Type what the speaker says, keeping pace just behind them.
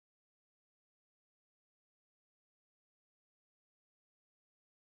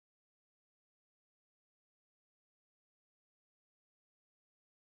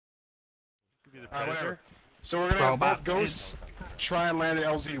Whatever. So we're gonna have both ghosts try and land at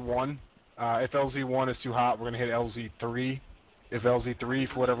LZ1. If LZ1 is too hot, we're gonna hit LZ3. If LZ3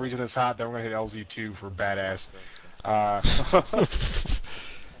 for whatever reason is hot, then we're gonna hit LZ2 for badass.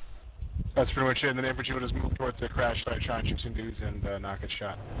 That's pretty much it. And then infantry will just move towards the crash site, try and shoot some dudes, and not get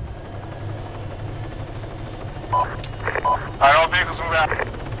shot. Alright, all vehicles move out.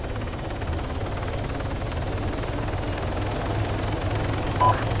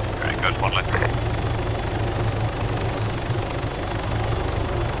 Alright, good, one line.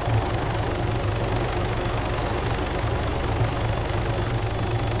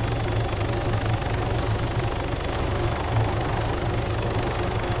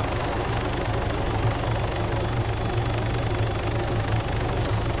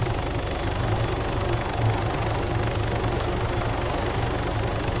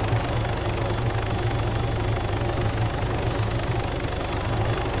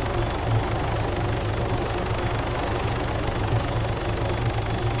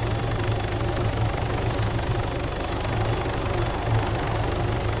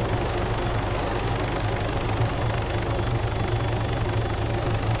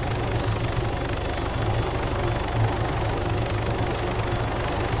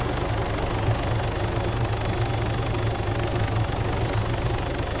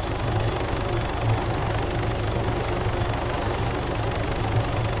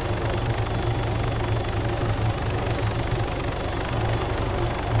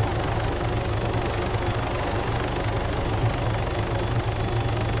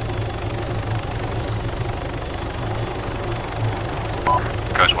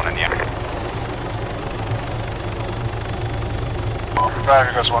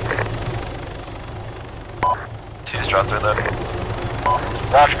 Roger, goes one. T's drop through that.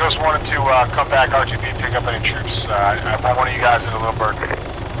 Roger, goes 1 and 2, come back, RGB, pick up any troops. I want one of you guys in a little bird.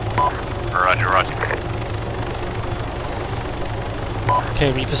 Roger, roger.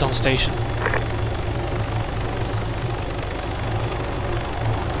 Okay, Reaper's on station.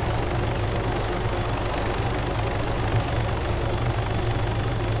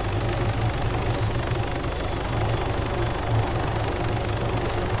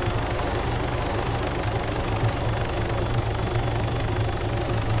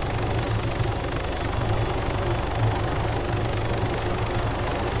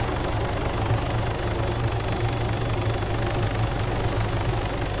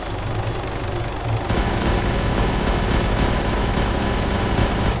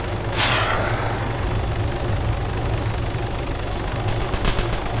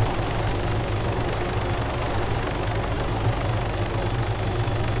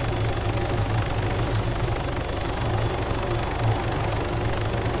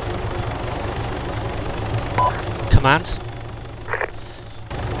 Command.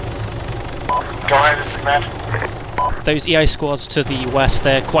 Go ahead, this is command. Those EI squads to the west,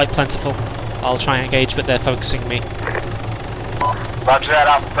 they're quite plentiful. I'll try and engage, but they're focusing me. Roger that,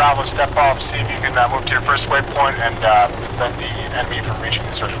 Alpha Bravo, step off, see if you can move to your first waypoint and prevent the enemy from reaching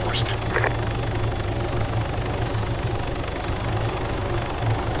the search force team.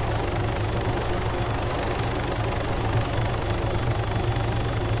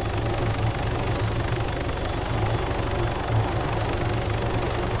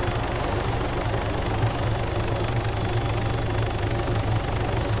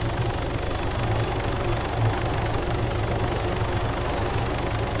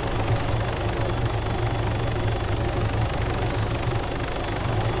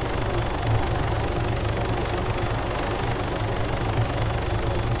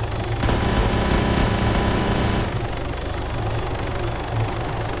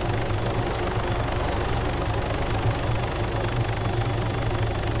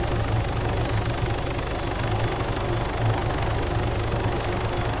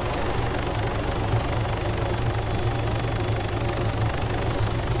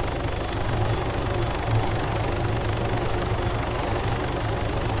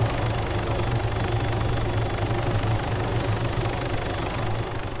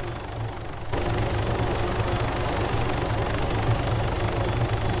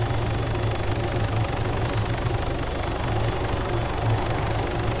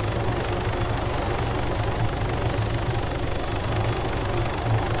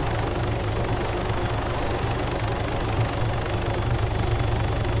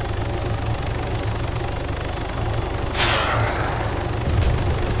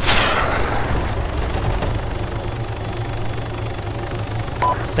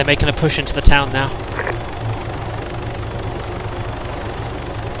 They're making a push into the town now.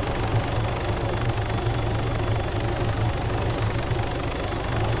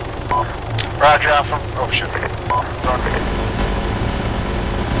 Roger, Alpha. Oh shit. Wrong.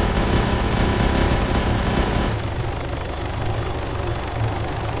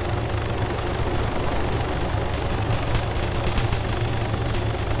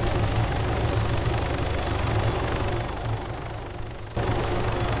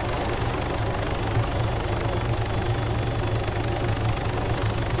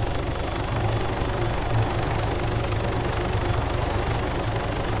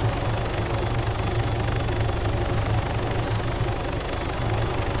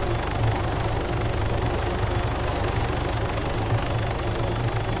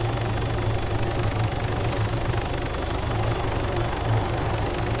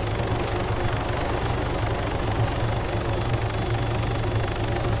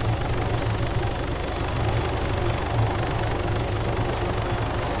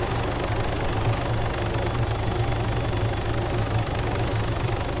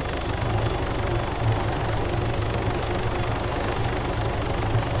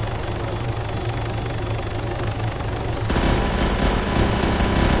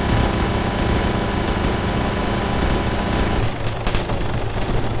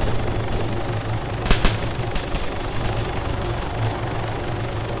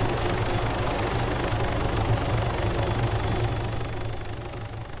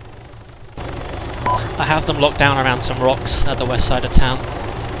 I have them locked down around some rocks at the west side of town,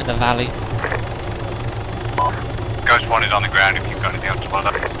 in the valley. Ghost 1 is on the ground if you've got anything else to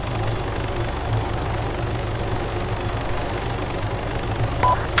follow.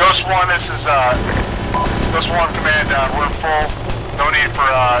 Ghost 1, this is, Ghost 1 command, we're full. No need for,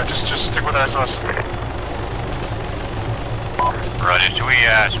 just stick with SOS. Roger, should we,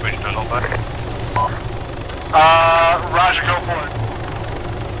 switch to an bud? Roger, go for it.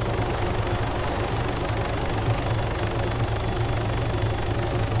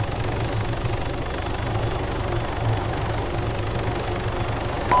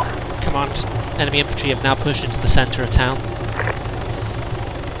 Command, enemy infantry have now pushed into the centre of town.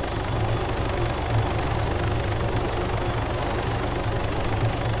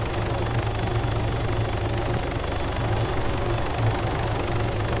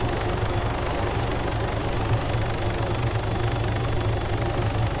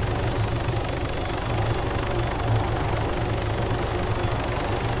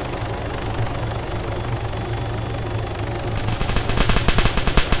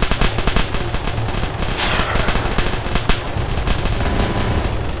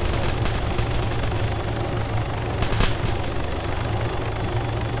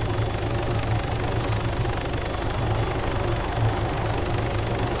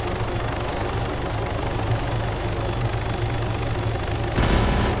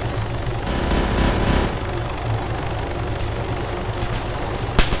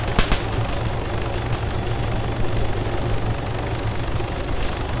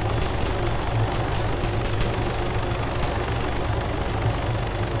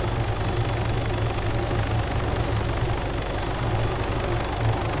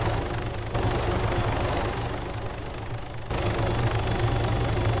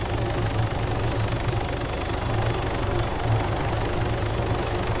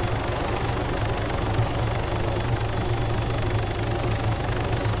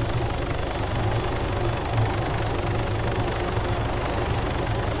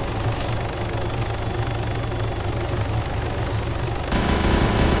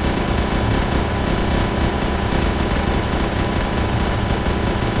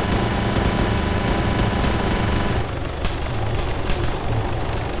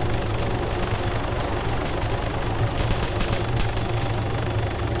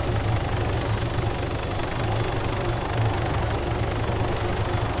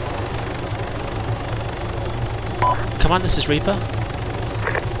 Command, this is Reaper. Go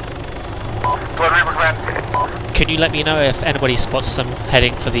ahead, Reaper command. Can you let me know if anybody spots them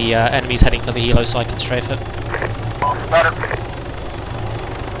heading for the enemies heading for the helo so I can strafe it? Roger.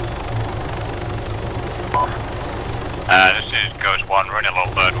 This is Ghost 1, running a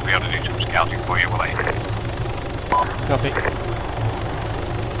little bird. We'll be able to do some scouting for you, will I? Copy.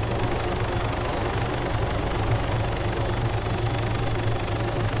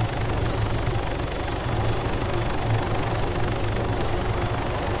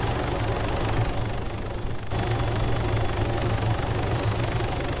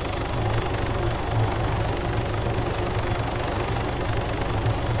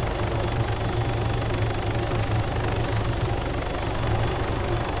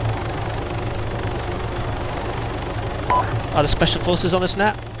 Are the special forces on this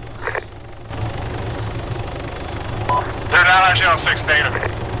net? They're not actually on 6 data.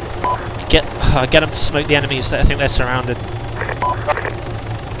 Get them to smoke the enemies. I think they're surrounded.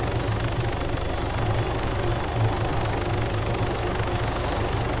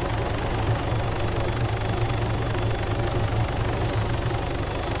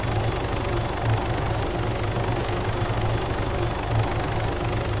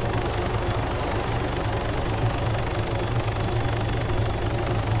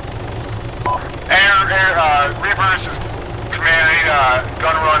 Reapers is commanding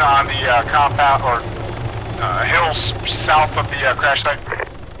gun run on the compound or hills south of the crash site.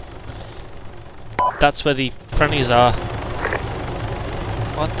 That's where the friendlies are.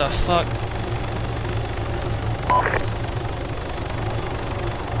 What the fuck?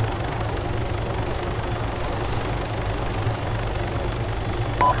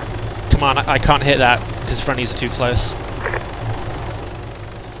 Come on, I can't hit that because friendlies are too close.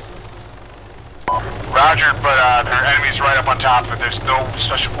 Roger, but there are enemies right up on top of it. There's no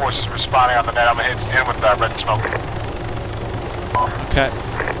special forces responding on the net. I'm gonna hit him with red smoke. Okay.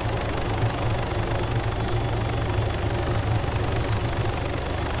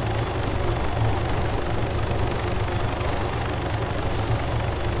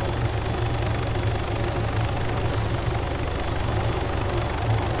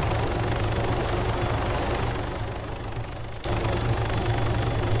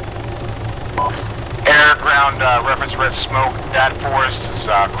 Reference red smoke. That forest is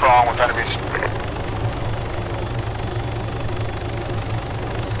crawling with enemies.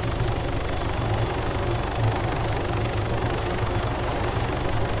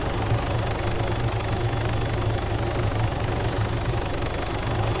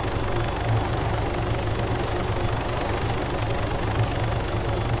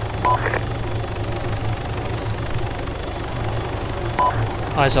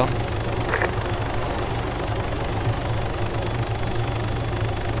 Eyes on.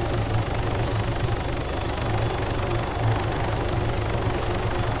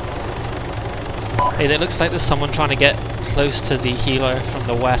 Hey, it looks like there's someone trying to get close to the helo from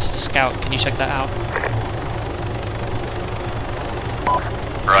the west. Scout, can you check that out?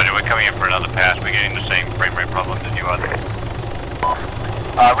 Roger, we're coming in for another pass. We're getting the same frame rate problems as you are.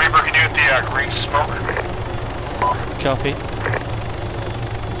 Reaper, can you hit the green smoke? Copy.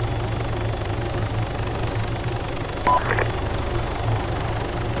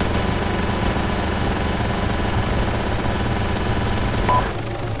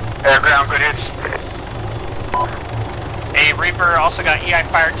 Air ground, good hits. A Reaper also got EI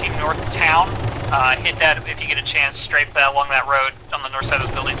fire team north of town. Hit that if you get a chance, straight along that road on the north side of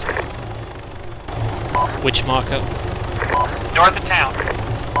those buildings. Which marker? North of town.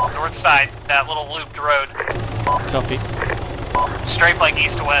 North side, that little looped road. Copy. Straight like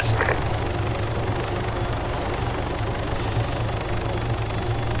east to west.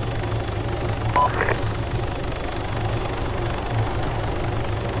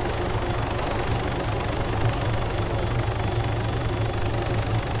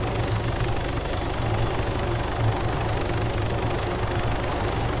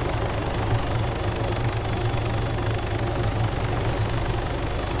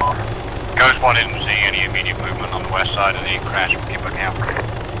 Ghost One didn't see any immediate movement on the west side of the crash. Keep looking out for it.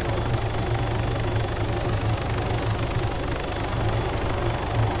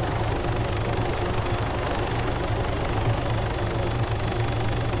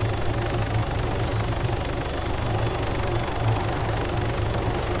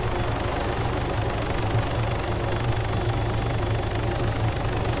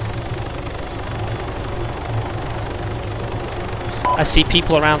 I see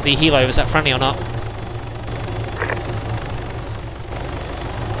people around the helo. Is that friendly or not?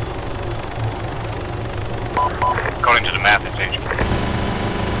 According to the map, it's HQ.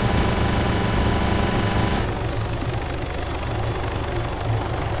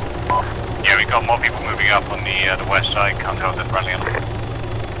 Yeah, we got more people moving up on the west side. Can't tell if they're friendly or not.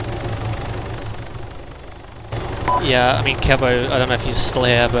 Yeah, I mean, Kevo, I don't know if he's still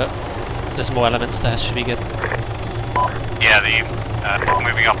here, but there's more elements there. Should be good. Yeah, the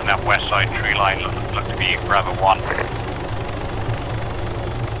moving up on that west side tree line look to be Bravo 1.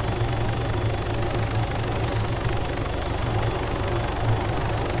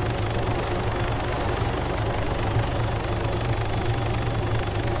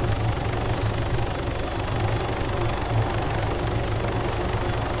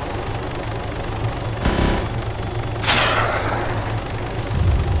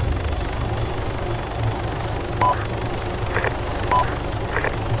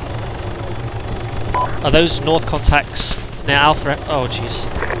 Are those north contacts near Alpha? Oh, jeez.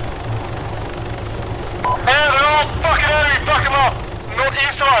 Yeah, they're all fucking enemy, fuck them up!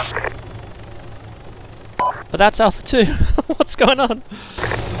 Northeast of us! that's Alpha 2. What's going on?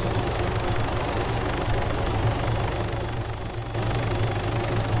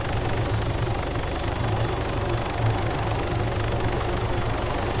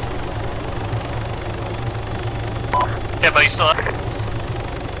 Yeah, but he's still up.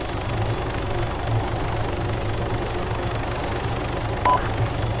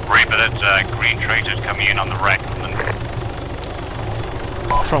 Reaper, that green trader's coming in on the wreck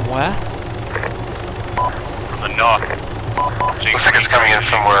From where? from the north. Looks like it's coming in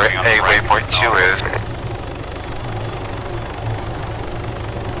from where A waypoint 2 is.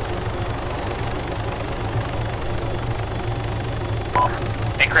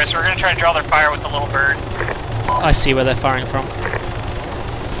 Hey Chris, we're gonna try to draw their fire with the little bird. I see where they're firing from.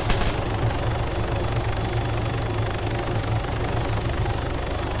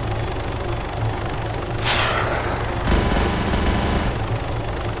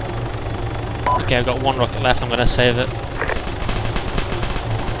 Okay, I've got one rocket left, I'm going to save it.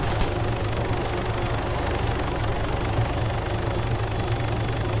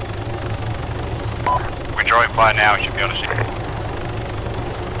 We're drawing fire now, we should be able to see.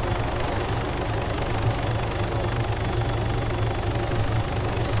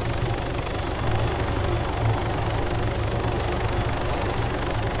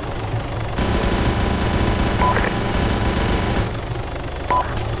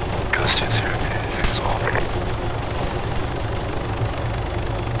 Ghost is here, okay, as well.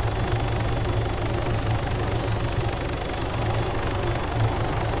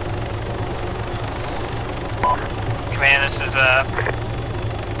 Command, this is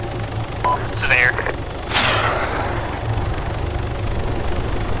air.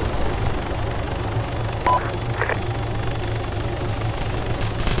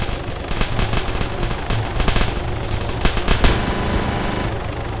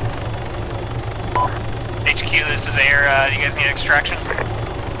 HQ, this is air. Do you guys need extraction?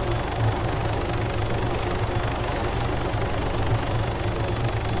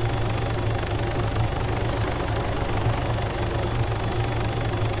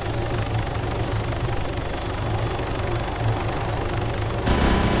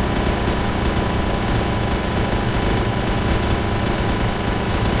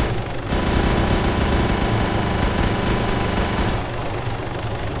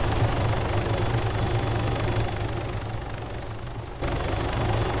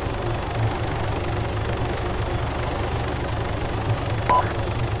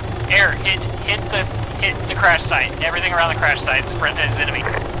 Air, hit the crash site. Everything around the crash site sprint is enemy.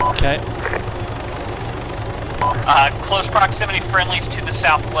 Okay. Close proximity friendlies to the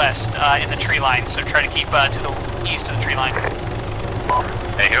southwest in the tree line, so try to keep to the east of the tree line.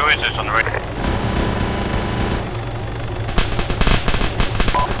 Hey, who is this on the right?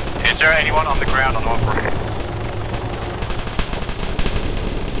 Is there anyone on the ground on the one?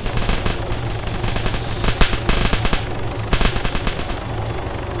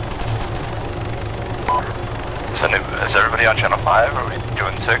 Is everybody on channel 5, or are we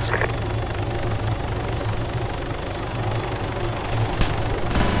doing 6?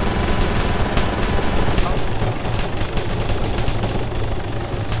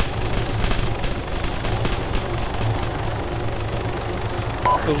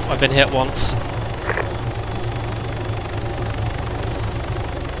 Oh, I've been hit once.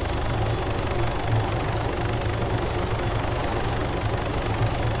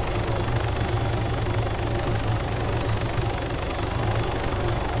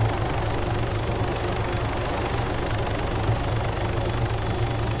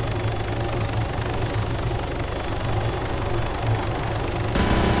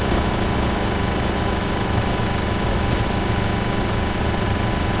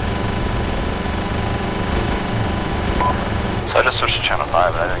 So I just switched to channel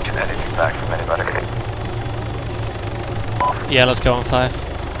 5 and I didn't get anything back from anybody. Yeah, let's go on 5.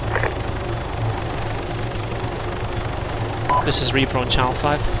 This is Reaper on channel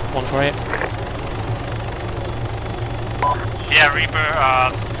 5, 148. Yeah, Reaper,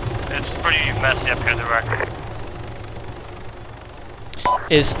 it's pretty messy up here in the wreck.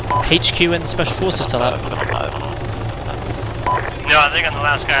 Is HQ in Special Forces still up? No, I think I'm the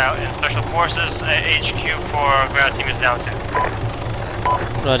last guy out in Special Forces. HQ for ground team is down too.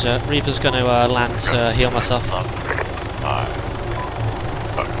 Roger, Reaper's going to land to heal myself.